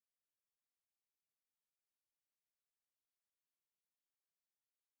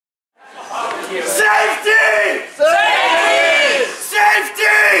you. Safety! Safety!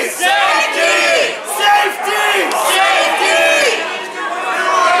 Safety! Safety! Safety! Safety!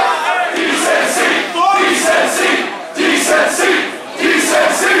 Decency! Decency!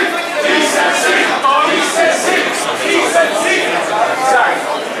 Decency! Decency! Decency! Decency! Decency! Sorry.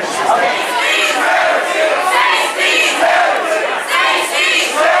 Okay.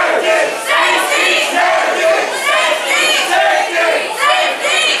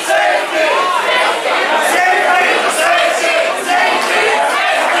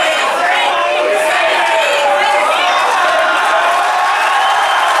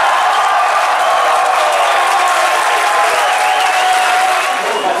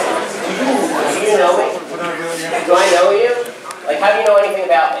 Do I know you? Like, how do you know anything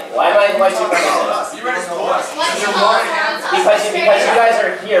about me? Why am I supervising? Because you guys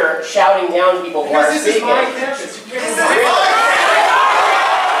are here shouting down people who are speaking. Why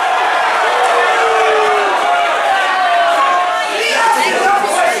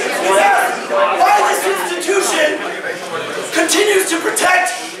this institution continues to protect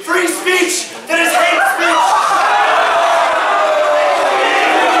free speech that is hate speech.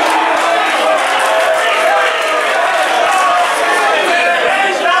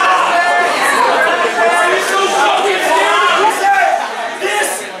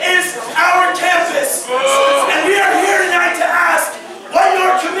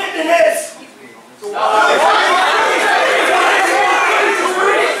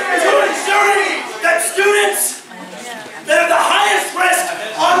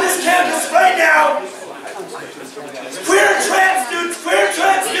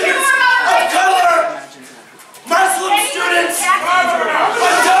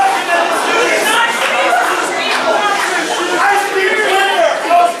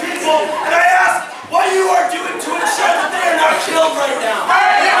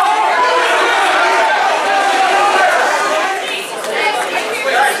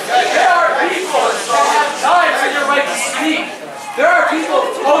 There are people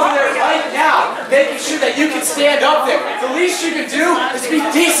over there right now making sure that you can stand up there. The least you can do is be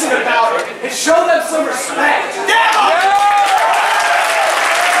decent about it and show them some respect. Yeah!